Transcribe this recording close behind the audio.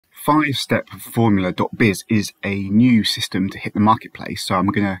5stepformula.biz is a new system to hit the marketplace, so I'm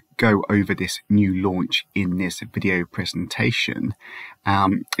going to go over this new launch in this video presentation.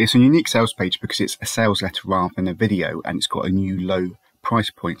 It's a unique sales page because it's a sales letter rather than a video, and it's got a new low price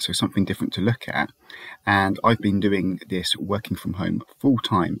point, so something different to look at. And I've been doing this working from home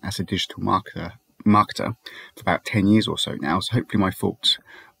full-time as a digital marketer for about 10 years or so now, so hopefully my thoughts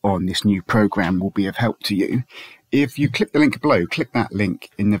on this new program will be of help to you. If you click the link below, click that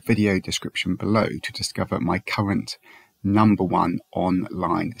link in the video description below to discover my current #1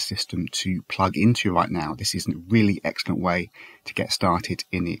 online system to plug into right now. This is a really excellent way to get started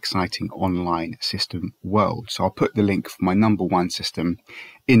in the exciting online system world. So I'll put the link for my #1 system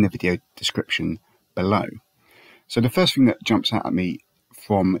in the video description below. So the first thing that jumps out at me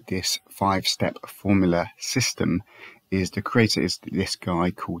from this 5-step formula system is the creator is this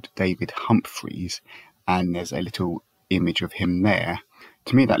guy called David Humphries, and there's a little image of him there.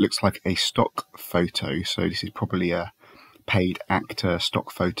 To me that looks like a stock photo, so this is probably a paid actor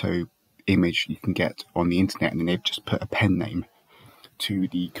stock photo image you can get on the internet, and then they've just put a pen name to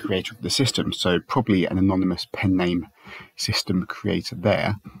the creator of the system, so probably an anonymous pen name system creator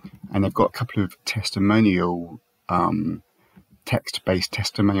there. And they've got a couple of testimonial text-based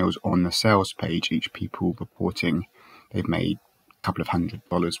testimonials on the sales page, each people reporting they've made a couple of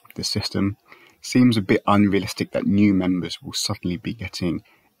 $100 with the system. Seems a bit unrealistic that new members will suddenly be getting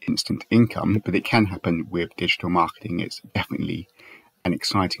instant income, but it can happen with digital marketing. It's definitely an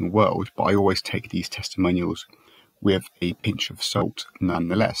exciting world, but I always take these testimonials with a pinch of salt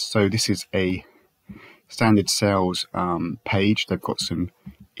nonetheless. So this is a standard sales page. They've got some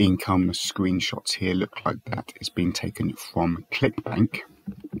income screenshots here, look like that is being taken from ClickBank,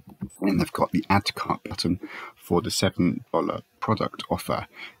 and they've got the add to cart button for the $7 product offer.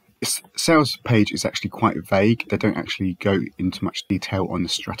 This sales page is actually quite vague. They don't actually go into much detail on the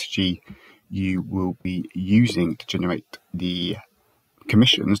strategy you will be using to generate the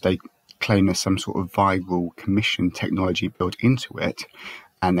commissions. They claim there's some sort of viral commission technology built into it,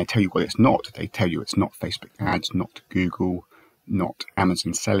 and they tell you what it's not. They tell you it's not Facebook ads, not Google, not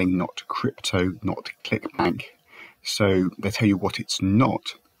Amazon selling, not crypto, not ClickBank. So they tell you what it's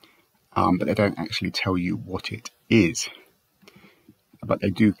not, but they don't actually tell you what it is. But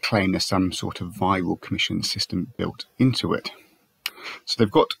they do claim there's some sort of viral commission system built into it. So they've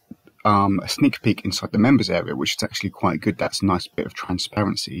got a sneak peek inside the members area, which is actually quite good. That's a nice bit of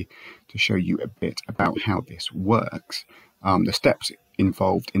transparency to show you a bit about how this works. The steps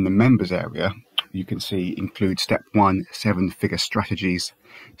involved in the members area, you can see, include step 1, 7-figure strategies,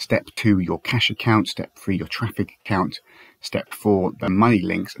 step 2, your cash account, step 3, your traffic account, step 4, the money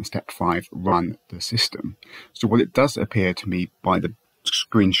links, and step 5, run the system. So what it does appear to me by the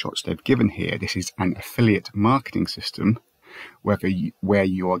screenshots they've given here, this is an affiliate marketing system where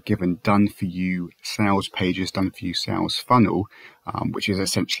you are given done for you sales pages, done for you sales funnel, which is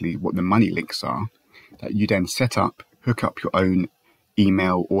essentially what the money links are, that you then set up, hook up your own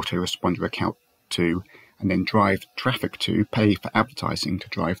email autoresponder account to, and then drive traffic to, pay for advertising to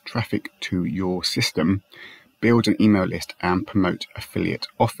drive traffic to your system, build an email list, and promote affiliate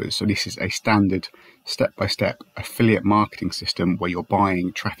offers. So this is a standard step-by-step affiliate marketing system where you're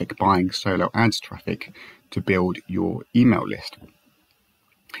buying traffic, buying solo ads traffic to build your email list.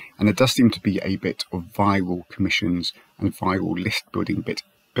 And there does seem to be a bit of viral commissions and viral list building bit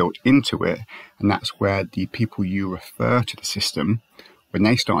built into it, and that's where the people you refer to the system, when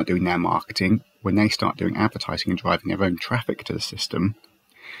they start doing their marketing, when they start doing advertising and driving their own traffic to the system,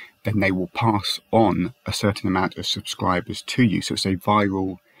 then they will pass on a certain amount of subscribers to you. So it's a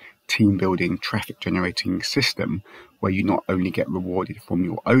viral team building, traffic generating system where you not only get rewarded from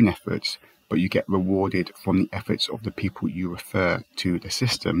your own efforts, but you get rewarded from the efforts of the people you refer to the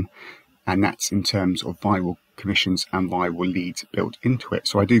system. And that's in terms of viral commissions and viral leads built into it.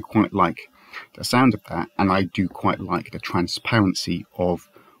 So I do quite like the sound of that, and I do quite like the transparency of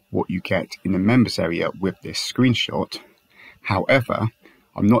what you get in the members area with this screenshot. However,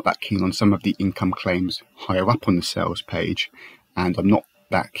 I'm not that keen on some of the income claims higher up on the sales page, and I'm not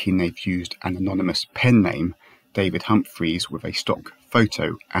that keen they've used an anonymous pen name, David Humphries, with a stock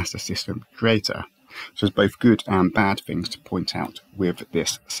photo as the system creator. So there's both good and bad things to point out with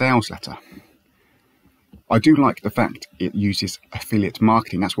this sales letter. I do like the fact it uses affiliate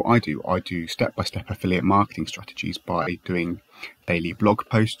marketing. That's what I do. I do step-by-step affiliate marketing strategies by doing daily blog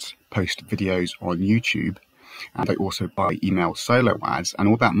posts, post videos on YouTube, and I also buy email solo ads. And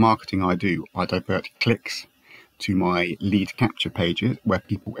all that marketing I do, I divert clicks to my lead capture pages where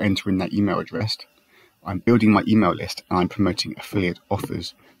people enter in their email address. I'm building my email list and I'm promoting affiliate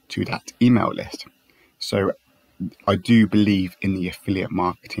offers to that email list. So I do believe in the affiliate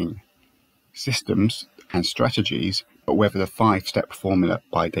marketing systems and strategies, but whether the 5-step formula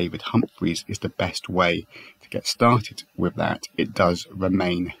by David Humphries is the best way to get started with that, it does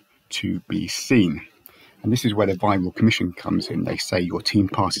remain to be seen. And this is where the viral commission comes in. They say your team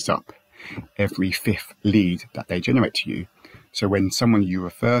passes up every 5th lead that they generate to you. So when someone you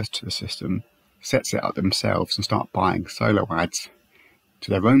refer to the system sets it up themselves and start buying solo ads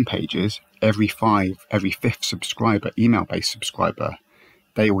to their own pages, every 5th subscriber, email-based subscriber,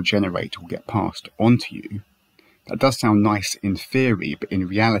 they will generate or get passed on to you. That does sound nice in theory, but in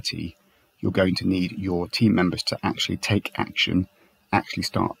reality, you're going to need your team members to actually take action, actually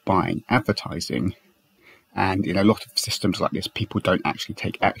start buying advertising. And in a lot of systems like this, people don't actually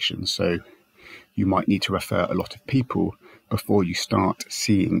take action. So you might need to refer a lot of people before you start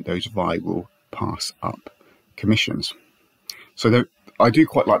seeing those viral pass up commissions. So I do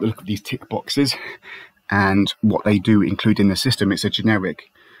quite like the look of these tick boxes and what they do include in the system. It's a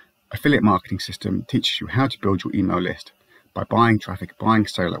generic affiliate marketing system, teaches you how to build your email list by buying traffic, buying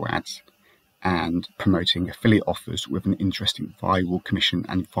solo ads, and promoting affiliate offers with an interesting viral commission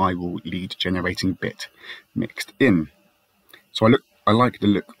and viral lead generating bit mixed in. So I like the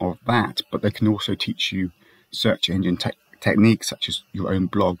look of that, but they can also teach you search engine techniques such as your own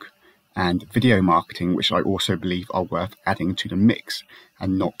blog and video marketing, which I also believe are worth adding to the mix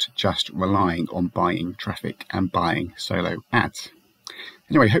and not just relying on buying traffic and buying solo ads.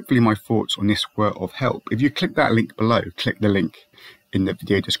 Anyway, hopefully my thoughts on this were of help. If you click that link below, click the link in the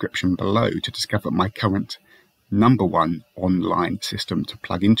video description below to discover my current #1 online system to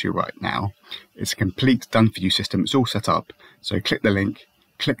plug into right now. It's a complete done-for-you system. It's all set up. So click the link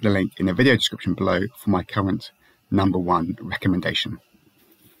in the video description below for my current #1 recommendation.